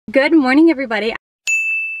Good morning, everybody.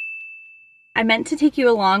 I meant to take you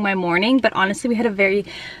along my morning, but honestly we had a very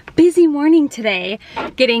busy morning today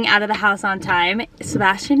getting out of the house on time.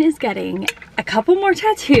 Sebastian is getting a couple more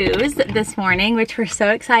tattoos this morning, which we're so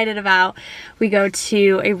excited about. We go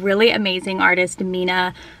to a really amazing artist,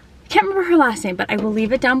 Mina. I can't remember her last name, but I will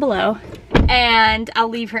leave it down below, and I'll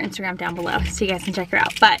leave her Instagram down below so you guys can check her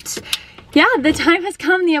out. But yeah, the time has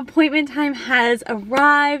come, the appointment time has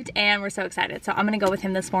arrived, and we're so excited. So I'm gonna go with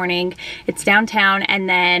him this morning. It's downtown, and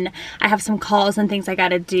then I have some calls and things I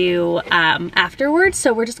gotta do afterwards.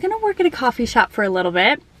 So we're just gonna work at a coffee shop for a little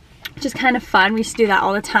bit, which is kind of fun. We used to do that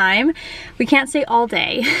all the time. We can't stay all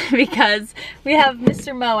day because we have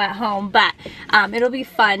Mr. Mo at home, but it'll be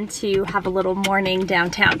fun to have a little morning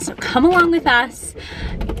downtown. So come along with us.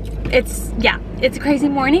 It's a crazy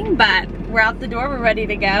morning, but we're out the door, we're ready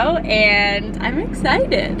to go, and I'm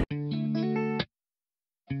excited.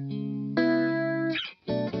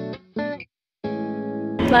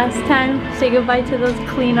 Last time, say goodbye to those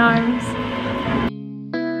clean arms.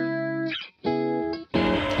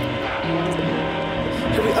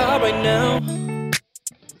 Here we are right now,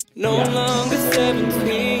 no longer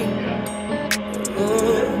 17.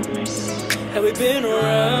 Have we been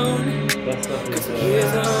around? Cause years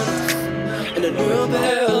on us, and a new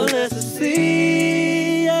battle as to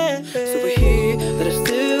see, yeah. So we're here, let us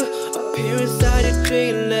still appear inside your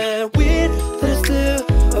dreamland. Weird, let us still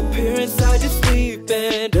appear inside your sleep.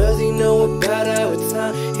 And does he know about our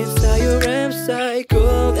time inside your REM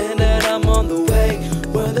cycle? And that I'm on the way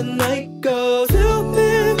where the night goes. Tell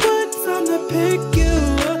me what time to pick you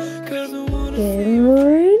up, cause I wanna Good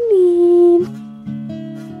morning.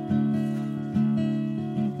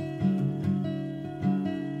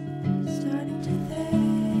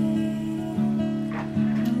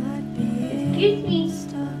 Excuse me.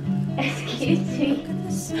 Excuse me.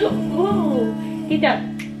 Whoa. Get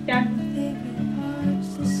down. Down.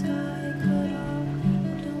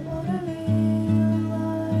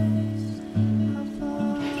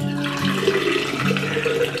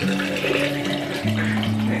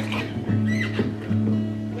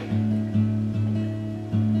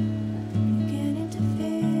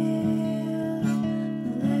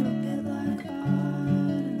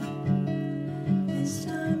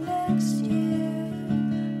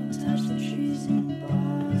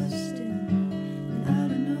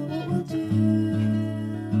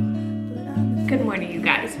 Good morning, you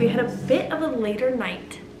guys. We had a bit of a later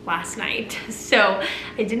night last night, so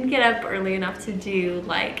I didn't get up early enough to do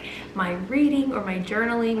like my reading or my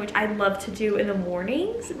journaling, which I love to do in the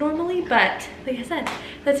mornings normally, but like I said,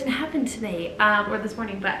 that didn't happen today or this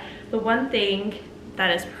morning. But the one thing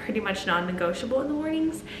that is pretty much non-negotiable in the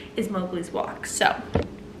mornings is Mowgli's walk. So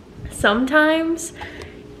sometimes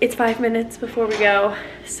it's 5 minutes before we go,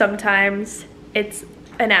 sometimes it's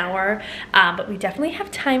an hour, but we definitely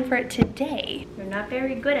have time for it today. You're not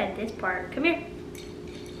very good at this part. Come here.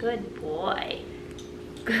 Good boy.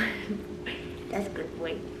 Good. That's a good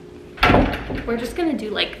boy. We're just gonna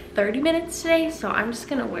do like 30 minutes today, so I'm just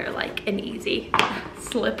gonna wear like an easy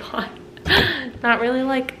slip-on. Not really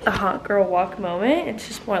like a hot girl walk moment. It's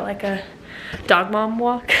just more like a dog mom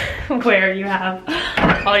walk where you have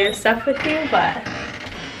all your stuff with you, but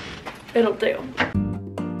it'll do.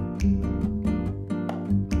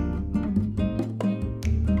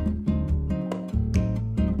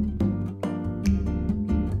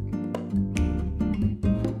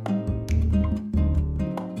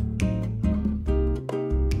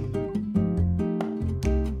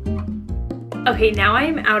 Okay, now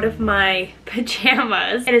I'm out of my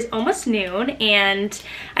pajamas. It is almost noon and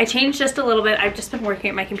I changed just a little bit. I've just been working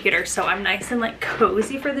at my computer, so I'm nice and like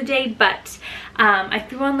cozy for the day, but I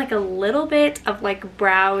threw on like a little bit of like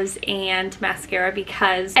brows and mascara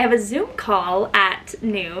because I have a Zoom call at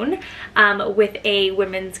noon with a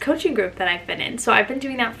women's coaching group that I've been in. So I've been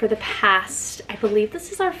doing that for the past, I believe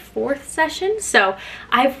this is our 4th session. So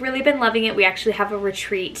I've really been loving it. We actually have a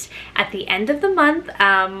retreat at the end of the month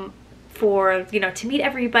for, you know, to meet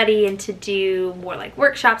everybody and to do more like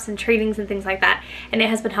workshops and trainings and things like that, and it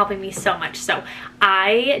has been helping me so much. So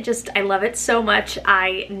I love it so much.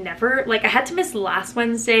 I had to miss last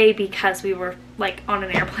Wednesday because we were like on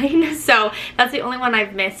an airplane, so that's the only one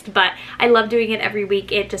I've missed, but I love doing it every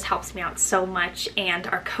week. It just helps me out so much, and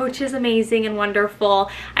our coach is amazing and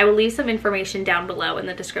wonderful. I will leave some information down below in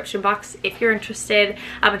the description box if you're interested.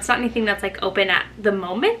 It's not anything that's like open at the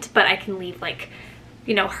moment, but I can leave like,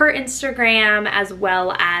 you know, her Instagram as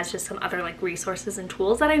well as just some other like resources and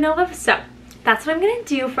tools that I know of. So that's what I'm gonna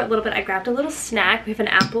do for a little bit. I grabbed a little snack. We have an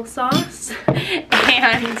applesauce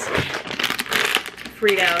and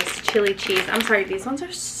Fritos, chili cheese. I'm sorry, these ones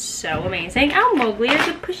are so amazing. Ow, Mowgli,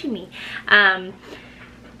 you're pushing me.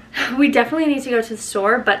 We definitely need to go to the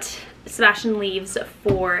store, but Sebastian leaves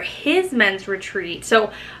for his men's retreat.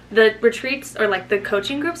 So the retreats, or like the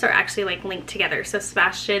coaching groups, are actually like linked together. So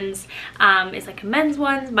Sebastian's is like a men's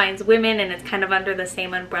one, mine's women, and it's kind of under the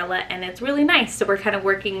same umbrella, and it's really nice. So we're kind of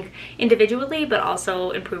working individually, but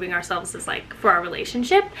also improving ourselves as like for our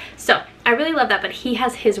relationship. So I really love that. But he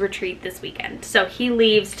has his retreat this weekend, so he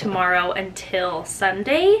leaves tomorrow until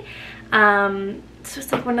Sunday. So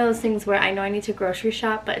it's like one of those things where I know I need to grocery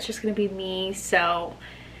shop, but it's just gonna be me, so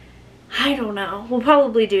I don't know. We'll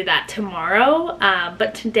probably do that tomorrow,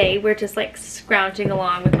 but today we're just like scrounging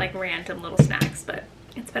along with like random little snacks, but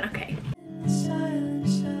it's been okay.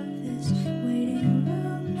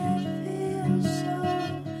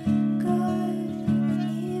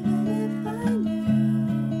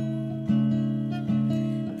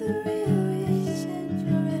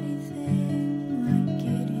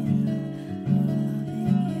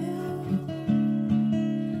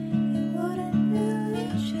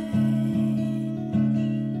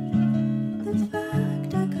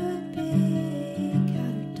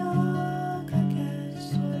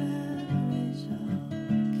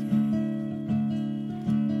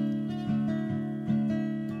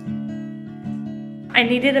 I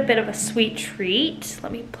needed a bit of a sweet treat.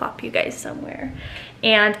 Let me plop you guys somewhere.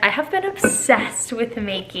 And I have been obsessed with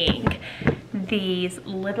making these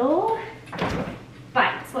little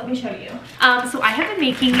bites. Let me show you. So I have been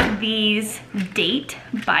making these date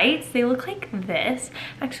bites. They look like this.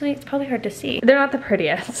 Actually, it's probably hard to see. They're not the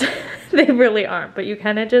prettiest. They really aren't, but you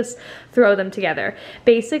kind of just throw them together.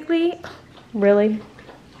 Basically, really?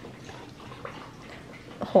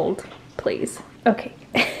 Hold, please. Okay.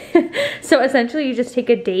 So essentially you just take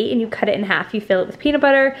a date and you cut it in half. You fill it with peanut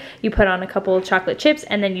butter, you put on a couple of chocolate chips,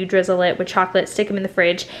 and then you drizzle it with chocolate, stick them in the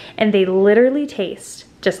fridge, and they literally taste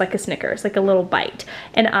just like a Snickers, like a little bite.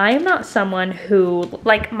 And I am not someone who,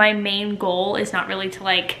 like, my main goal is not really to,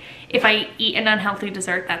 like, if I eat an unhealthy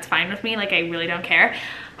dessert, that's fine with me. Like, I really don't care.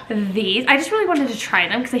 These, I just really wanted to try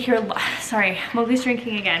them because I hear a lot. Sorry, Mowgli's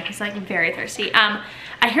drinking again. He's like very thirsty.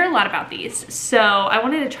 I hear a lot about these, so I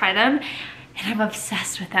wanted to try them. And I'm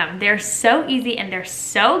obsessed with them. They're so easy and they're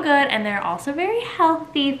so good, and they're also very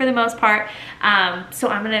healthy for the most part. So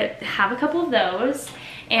I'm gonna have a couple of those.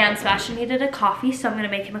 And Sebastian needed a coffee, so I'm gonna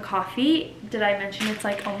make him a coffee. Did I mention it's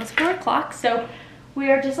like almost 4 o'clock? So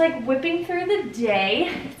we are just like whipping through the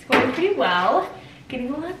day. It's going pretty well.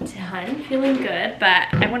 Getting a lot done, feeling good.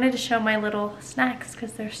 But I wanted to show my little snacks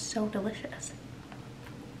because they're so delicious.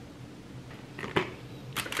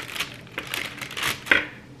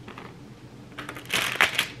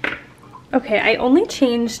 Okay, I only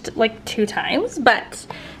changed like 2 times, but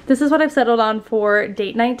this is what I've settled on for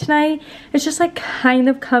date night tonight. It's just like kind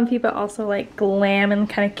of comfy, but also like glam and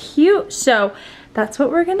kind of cute. So that's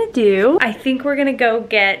what we're gonna do. I think we're gonna go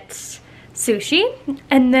get sushi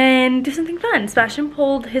and then do something fun. Sebastian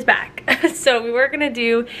pulled his back. So we were gonna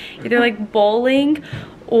do either like bowling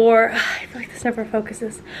or, I feel like this never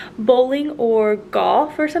focuses, bowling or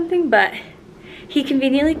golf or something, but he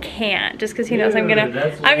conveniently can't just because he knows I'm gonna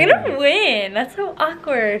win. That's so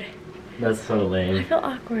awkward. That's so lame. I feel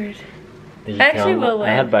awkward. I actually will win.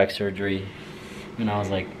 I had back surgery when I was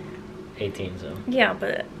like 18, so. Yeah,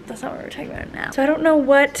 but that's not what we're talking about now. So I don't know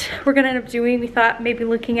what we're gonna end up doing. We thought maybe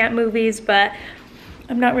looking at movies, but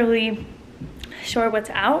I'm not really sure what's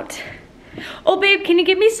out. Oh babe, can you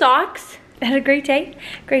give me socks? I had a great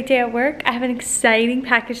day at work. I have an exciting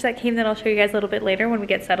package that came that I'll show you guys a little bit later when we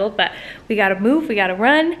get settled, but we gotta move, we gotta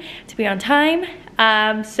run to be on time.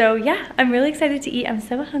 So yeah, I'm really excited to eat. I'm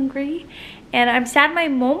so hungry, and I'm sad my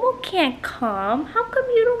Momo can't come. How come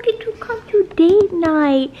you don't get to come to date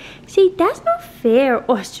night? See, that's not fair.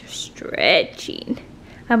 Oh, it's just stretching.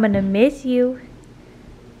 I'm gonna miss you.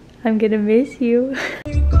 I'm gonna miss you.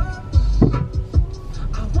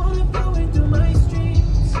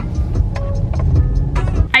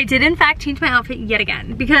 I did in fact change my outfit yet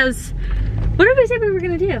again, because what did we say we were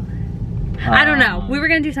gonna do? I don't know. We were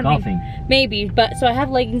gonna do something. Golfing. Maybe, but so I have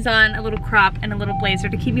leggings on, a little crop, and a little blazer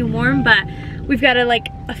to keep me warm, but we've got a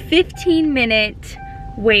 15-minute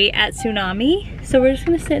wait at Tsunami. So we're just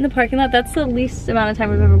gonna sit in the parking lot. That's the least amount of time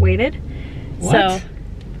we've ever waited. What? So,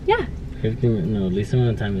 yeah. 15, no, least amount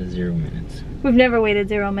of time is 0 minutes. We've never waited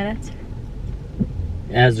 0 minutes.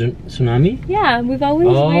 As Tsunami? Yeah, we've always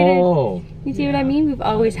waited. You see what I mean? We've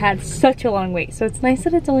always had such a long wait. So it's nice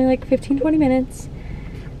that it's only like 15-20 minutes.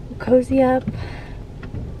 We'll cozy up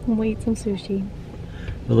and we'll eat some sushi.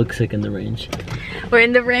 We'll look sick in the range. We're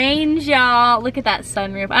in the range, y'all. Look at that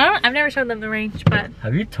sunroof. I've never shown them the range, but.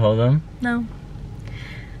 Have you told them? No.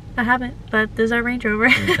 I haven't, but this is our Range Rover.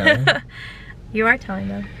 You are telling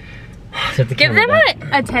them. Give them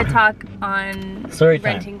a TED Talk on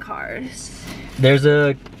renting cars. There's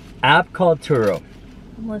a app called Turo.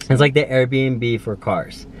 It's like the Airbnb for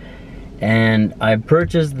cars. And I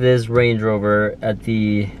purchased this Range Rover at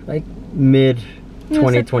the like mid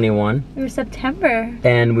 2021. It was September.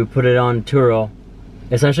 And we put it on Turo,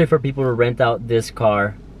 essentially for people to rent out this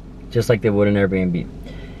car just like they would an Airbnb.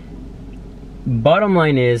 Bottom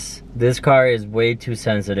line is, this car is way too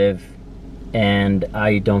sensitive and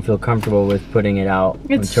I don't feel comfortable with putting it out on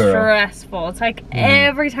Turo. It's stressful. It's like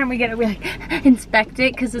every time we get it, we like inspect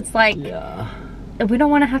it because it's like, we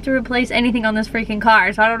don't want to have to replace anything on this freaking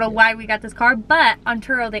car. So I don't know why we got this car, but on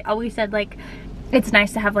Turo they always said like it's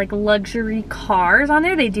nice to have like luxury cars on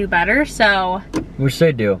there. They do better, so. Which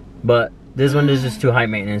they do, but this one is just too high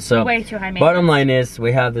maintenance. So way too high maintenance. Bottom line is,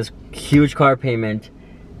 we have this huge car payment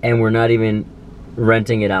and we're not even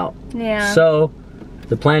renting it out. Yeah. So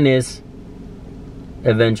the plan is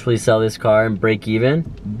eventually sell this car and break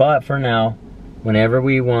even. But for now, whenever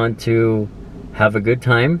we want to have a good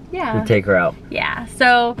time, we take her out. Yeah,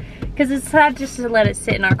 so because it's sad just to let it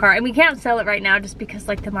sit in our car, and we can't sell it right now just because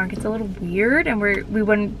like the market's a little weird and we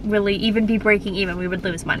wouldn't really even be breaking even. We would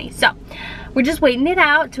lose money. So we're just waiting it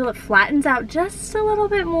out till it flattens out just a little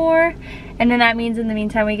bit more, and then that means in the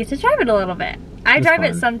meantime we get to drive it a little bit. I drive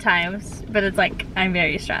it sometimes, but it's like I'm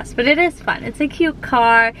very stressed, but it is fun. It's a cute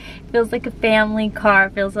car. It feels like a family car.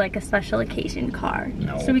 It feels like a special occasion car.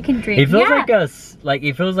 So we can drink. It feels like us, like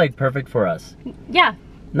it feels like perfect for us. Yeah.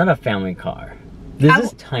 Not a family car. This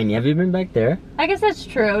is tiny. Have you been back there? I guess that's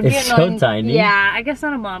true. It's so tiny. Yeah, I guess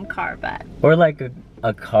not a mom car, but. Or like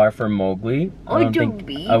a car for Mowgli. I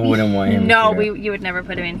wouldn't want him. No, you would never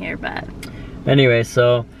put him in here, but. Anyway,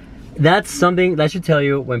 so. That's something that should tell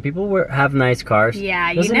you, when people have nice cars,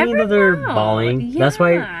 doesn't mean that they're balling. Yeah. That's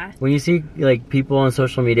why when you see like people on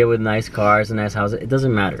social media with nice cars and nice houses, it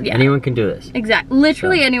doesn't matter. Anyone can do this. Exactly.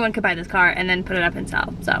 Literally anyone could buy this car and then put it up and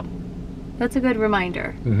sell. So that's a good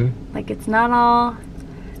reminder. Like it's not all,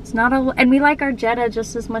 and we like our Jetta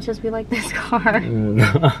just as much as we like this car.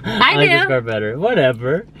 I like this car better.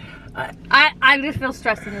 Whatever. I just feel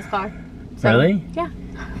stressed in this car. So, really? Yeah.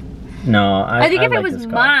 No, I think if it was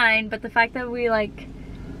mine, but the fact that we like,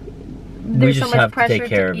 there's so much pressure to take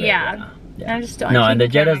care of it. Yeah. I just don't. No, and the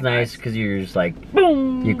Jetta's nice because you're just like,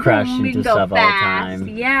 boom, you crash into stuff all the time.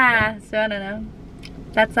 Yeah, so I don't know.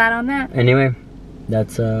 That's that on that. Anyway,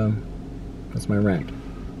 that's my rant.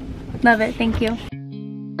 Love it. Thank you.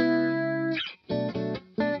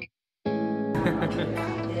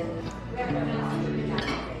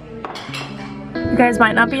 You guys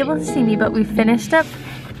might not be able to see me, but we finished up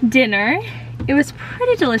dinner. It was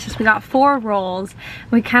pretty delicious. We got 4 rolls.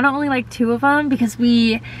 We kind of only like 2 of them because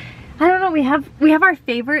I don't know, we have our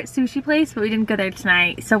favorite sushi place, but we didn't go there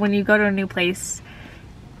tonight. So when you go to a new place,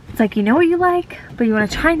 it's like you know what you like, but you want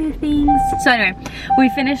to try new things. So anyway, we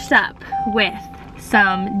finished up with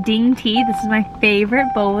some Ding tea. This is my favorite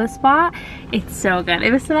boba spot. It's so good.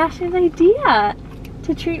 It was Sebastian's idea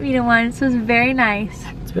to treat me to one, so it was very nice.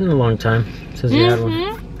 It's been a long time since you had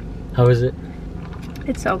one. How is it?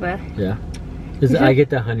 It's so good. Yeah. I get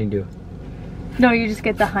the honeydew. No, you just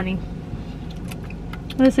get the honey.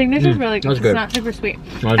 The signature's really good. It's not super sweet.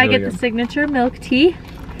 I get the signature milk tea.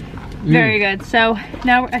 Very good. So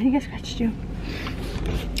now I think I scratched you.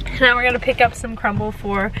 Now we're gonna pick up some crumble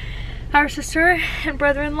for our sister and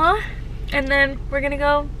brother-in-law, and then we're gonna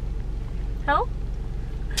go home.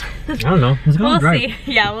 I don't know. We'll see.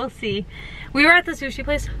 Yeah, we'll see. We were at the sushi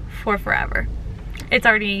place for forever. It's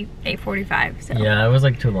already 8:45, so. Yeah, it was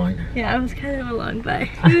like too long. Yeah, it was kind of a long day.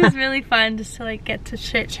 It was really fun just to like get to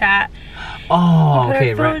chit chat. Oh,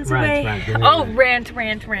 okay, rant. Oh, rant.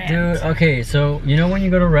 Dude, okay, so you know when you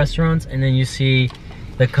go to restaurants and then you see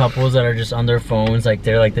the couples that are just on their phones, like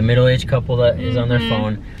they're like the middle-aged couple that is on their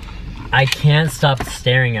phone. I can't stop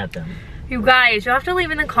staring at them. You guys, you have to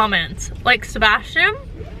leave in the comments. Like Sebastian,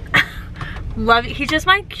 love it. He's just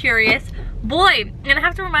my curious boy, and I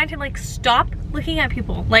have to remind him, like, stop looking at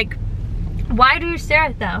people. Like, why do you stare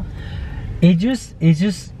at them? It just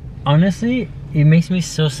honestly, it makes me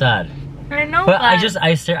so sad. I know, but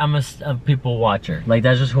I stare. I'm a people watcher. Like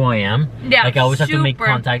that's just who I am. Yeah, like I always have to make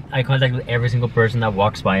eye contact with every single person that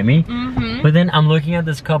walks by me. But then I'm looking at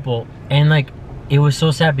this couple, and like it was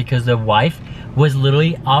so sad because the wife was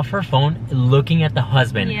literally off her phone looking at the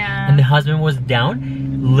husband, and the husband was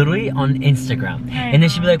down, literally on Instagram. And then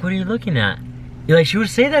she'd be like, "What are you looking at?" You're like, she would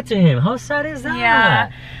say that to him. How sad is that?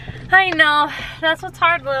 Yeah, I know. That's what's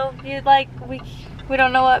hard, Lou. You like we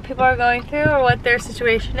don't know what people are going through or what their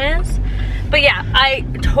situation is. But yeah, I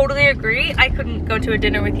totally agree. I couldn't go to a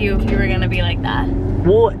dinner with you if you were gonna be like that.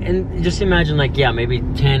 Well, and just imagine like, yeah, maybe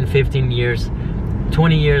 10, 15 years,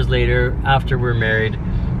 20 years later, after we're married,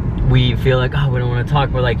 we feel like, oh, we don't want to talk.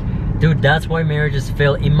 We're like, dude, that's why marriages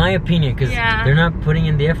fail, in my opinion, because they're not putting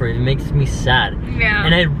in the effort. It makes me sad. Yeah.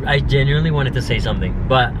 And I genuinely wanted to say something,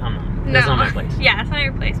 but I'm not. That's not my place. Yeah, it's not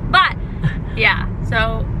your place. But yeah,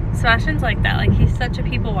 so Sebastian's like that. Like, he's such a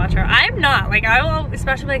people watcher. I'm not. Like, I will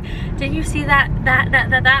especially be like, did you see that?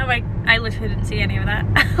 Like, I literally didn't see any of that.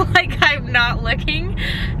 Like, I'm not looking.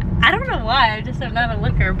 I don't know why. I just am not a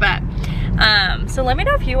looker. But so let me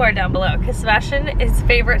know if you are down below, because Sebastian, his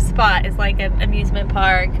favorite spot is like an amusement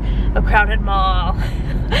park, a crowded mall.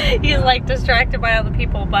 He's like distracted by all the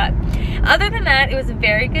people. But other than that, it was a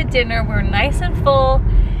very good dinner. We were nice and full.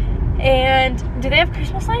 And do they have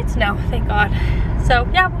Christmas lights? No, thank God. So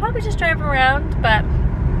yeah, we'll probably just drive around, but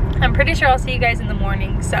I'm pretty sure I'll see you guys in the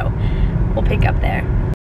morning, so we'll pick up there.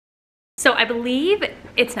 So I believe,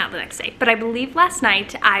 it's not the next day, but I believe last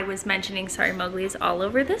night I was mentioning, sorry, Mowgli is all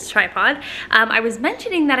over this tripod. I was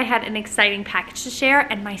mentioning that I had an exciting package to share,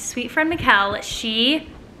 and my sweet friend Mikkel, she,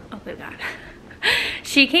 oh my God.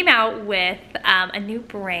 She came out with a new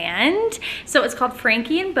brand. So it's called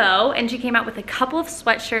Frankie and Bo, and she came out with a couple of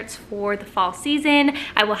sweatshirts for the fall season.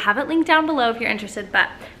 I will have it linked down below if you're interested, but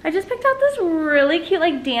I just picked out this really cute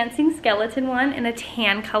like dancing skeleton one in a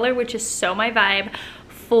tan color, which is so my vibe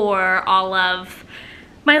for all of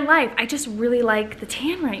my life. I just really like the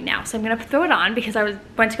tan right now, so I'm gonna throw it on because I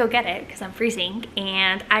went to go get it because I'm freezing,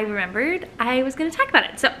 and I remembered I was gonna talk about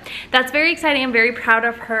it. So that's very exciting. I'm very proud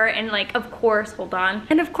of her, and like, of course, hold on,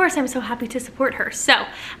 and of course I'm so happy to support her. So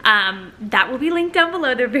that will be linked down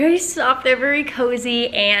below. They're very soft, they're very cozy,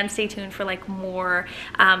 and stay tuned for like more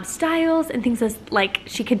styles and things as like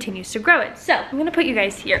she continues to grow it. So I'm gonna put you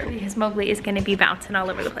guys here because Mowgli is gonna be bouncing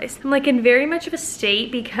all over the place. I'm like in very much of a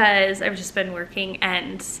state because I've just been working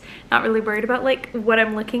and not really worried about like what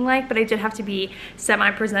I'm looking like, but I did have to be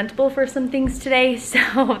semi-presentable for some things today,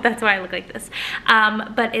 so that's why I look like this.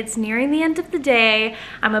 But it's nearing the end of the day.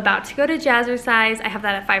 I'm about to go to Jazzercise. I have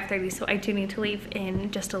that at 5:30, so I do need to leave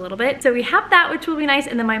in just a little bit. So we have that, which will be nice,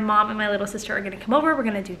 and then my mom and my little sister are gonna come over. We're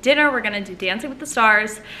gonna do dinner. We're gonna do Dancing with the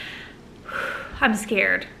Stars. I'm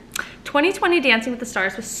scared. 2020 Dancing with the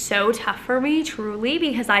Stars was so tough for me, truly,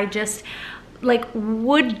 because I just like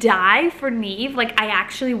would die for Neve. Like, I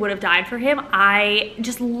actually would have died for him. I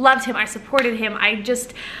just loved him. I supported him. I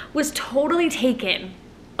just was totally taken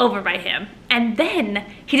over by him. And then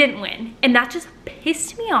he didn't win, and that just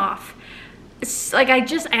pissed me off. Like, I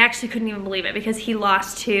actually couldn't even believe it, because he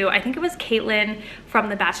lost to, I think it was Caitlyn from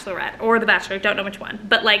The Bachelorette or The Bachelor, don't know which one.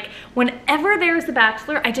 But like, whenever there's The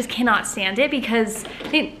Bachelor, I just cannot stand it because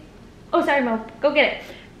oh, sorry, Mo, go get it.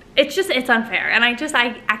 It's unfair, and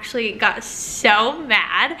I actually got so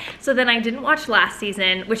mad. So then I didn't watch last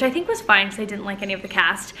season, which I think was fine because I didn't like any of the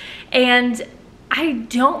cast, and I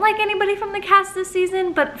don't like anybody from the cast this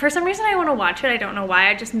season, but for some reason I want to watch it. I don't know why.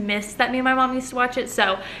 I just miss that me and my mom used to watch it,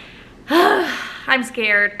 so I'm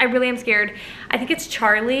scared. I really am scared. I think it's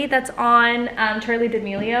Charlie that's on, Charlie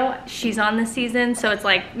D'Amelio. She's on this season, so it's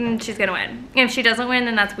like, she's gonna win. And if she doesn't win,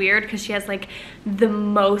 then that's weird, because she has like the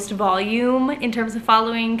most volume in terms of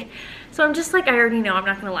following. So I'm just like, I already know I'm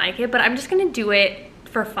not gonna like it, but I'm just gonna do it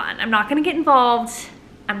for fun. I'm not gonna get involved.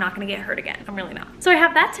 I'm not gonna get hurt again. I'm really not. So I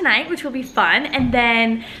have that tonight, which will be fun. And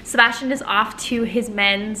then Sebastian is off to his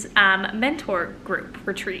men's mentor group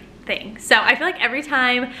retreat thing. So I feel like every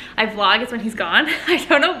time I vlog it's when he's gone. I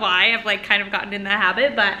don't know why. I've like kind of gotten in that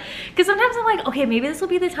habit, but because sometimes I'm like, okay, maybe this will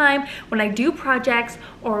be the time when I do projects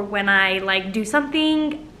or when I like do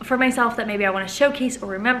something for myself that maybe I want to showcase or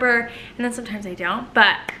remember, and then sometimes I don't.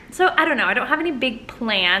 But so I don't know. I don't have any big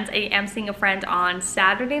plans. I am seeing a friend on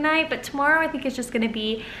Saturday night, but tomorrow I think it's just gonna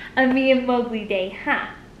be a me and Mowgli day, huh?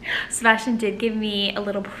 Sebastian did give me a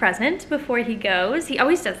little present before he goes. He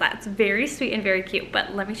always does that. It's very sweet and very cute,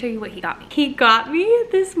 but let me show you what he got me. He got me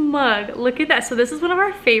this mug. Look at that. So this is one of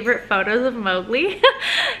our favorite photos of Mowgli.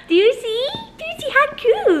 Do you see? Do you see how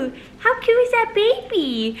cute? How cute is that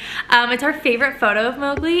baby? It's our favorite photo of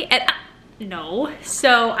Mowgli, and no.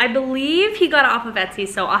 So I believe he got it off of Etsy,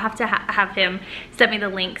 so I'll have to have him send me the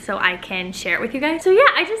link so I can share it with you guys. So yeah,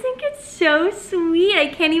 I just think it's so sweet. I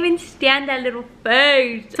can't even stand that little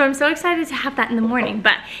face. So I'm so excited to have that in the morning.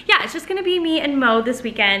 But yeah, it's just gonna be me and Mo this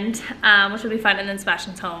weekend, which will be fun, and then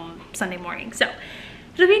Sebastian's home Sunday morning. So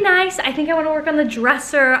it'll be nice. I think I wanna work on the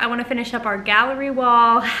dresser. I wanna finish up our gallery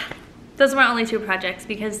wall. Those are my only two projects,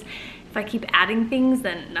 because if I keep adding things,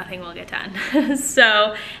 then nothing will get done.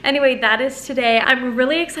 So anyway, that is today. I'm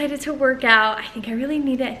really excited to work out. I think I really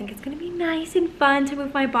need it. I think it's gonna be nice and fun to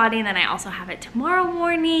move my body, and then I also have it tomorrow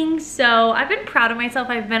morning. So I've been proud of myself.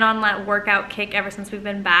 I've been on that workout kick ever since we've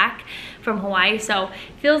been back from Hawaii. So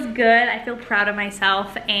it feels good. I feel proud of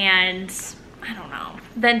myself, and I don't know.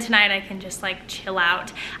 Then tonight I can just like chill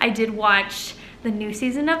out. I did watch the new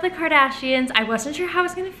season of the Kardashians. I wasn't sure how I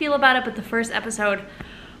was gonna feel about it, but the first episode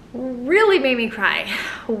really made me cry.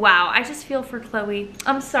 Wow, I just feel for Chloe.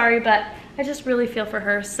 I'm sorry, but I just really feel for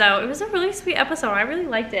her. So it was a really sweet episode. I really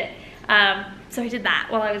liked it. So I did that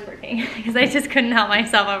while I was working because I just couldn't help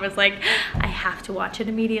myself. I was like, I have to watch it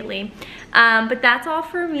immediately. But that's all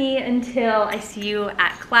for me until I see you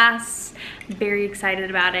at class. Very excited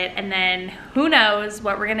about it. And then who knows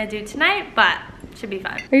what we're gonna do tonight, but should be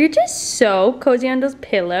fun. Are you just so cozy on those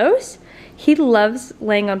pillows? He loves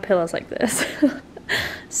laying on pillows like this.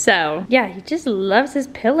 So yeah, he just loves his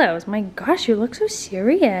pillows. My gosh, you look so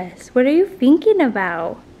serious. What are you thinking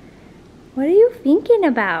about? What are you thinking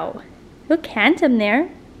about? You look handsome there.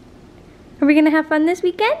 Are we gonna have fun this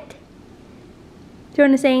weekend? Do you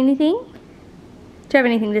want to say anything? Do you have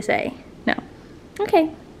anything to say? No.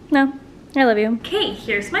 Okay, no. I love you. Okay,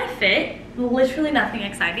 here's my fit. Literally nothing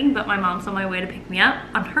exciting, but my mom's on my way to pick me up.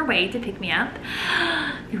 On her way to pick me up.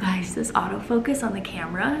 You guys, this autofocus on the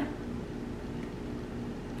camera,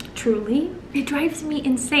 truly, it drives me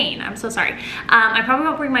insane. I'm so sorry. I probably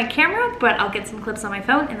won't bring my camera, but I'll get some clips on my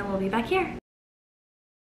phone and then we'll be back here.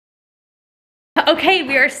 Okay,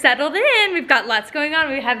 we are settled in. We've got lots going on.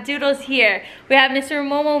 We have Doodles here. We have Mr.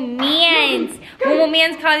 Momo Mans. Momo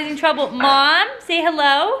Mans causing trouble. Mom, say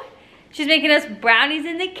hello. She's making us brownies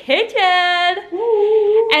in the kitchen.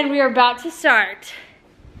 And we are about to start.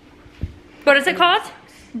 What is it called?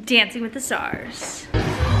 Dancing with the Stars.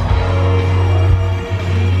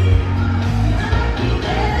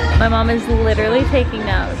 My mom is literally taking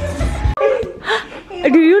notes.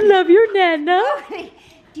 Do you love your Nana?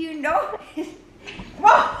 Do you know?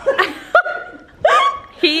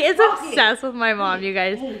 He is obsessed with my mom, you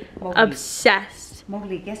guys. Hey, obsessed.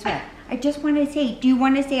 Mowgli, guess what? I just want to say, do you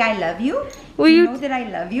want to say I love you? Will Do you you know that I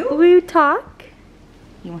love you? Will you talk?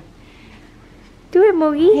 You want? Do it,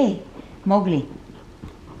 Mogi. Hey, Mowgli.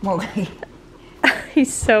 Mowgli.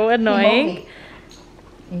 He's so annoying. Hey, Mowgli.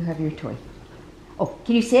 You have your toy. Oh,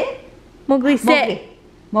 can you sit? Mowgli, sit.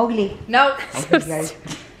 Mowgli. No. Okay, guys.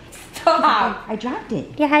 Stop. I dropped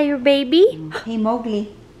it. Yeah, your baby. Hey,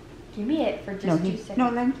 Mowgli. Give me it for just No, 2 seconds. no,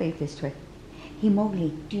 let me play with this toy. Hey,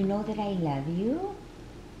 Mowgli, do you know that I love you?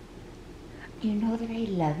 Do you know that I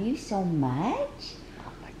love you so much?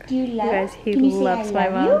 Oh my God. Do you love? You guys, he Can you loves say my I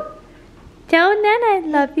love mom. you? Tell Nana I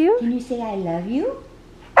love you. Can you say I love you?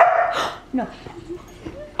 No.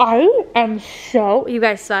 I am so... You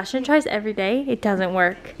guys, Sebastian tries every day. It doesn't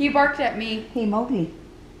work. He barked at me. Hey, Mowgli.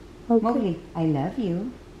 Okay. Mowgli, I love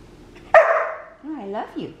you. No, I love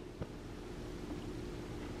you.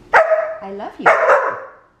 I love you.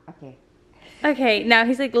 Okay. Okay, now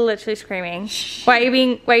he's like literally screaming. Why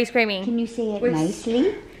are you screaming? Can you say it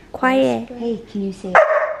nicely? Quiet. Hey, can you say?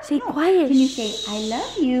 Say quiet. Can you say I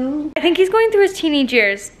love you? I think he's going through his teenage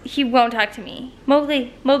years. He won't talk to me.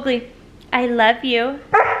 Mowgli, Mowgli, I love you.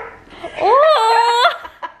 Oh!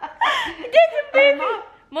 That's a baby.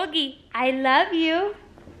 Mowgli, I love you.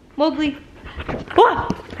 Mowgli, oh,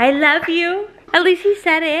 I love you. At least he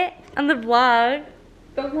said it on the vlog.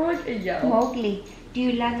 Don't go like a yell. Mowgli, do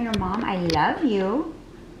you love your mom? I love you.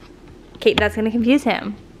 Kate, that's gonna confuse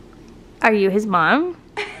him. Are you his mom?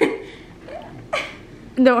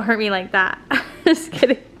 Don't hurt me like that. Just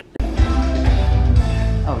kidding.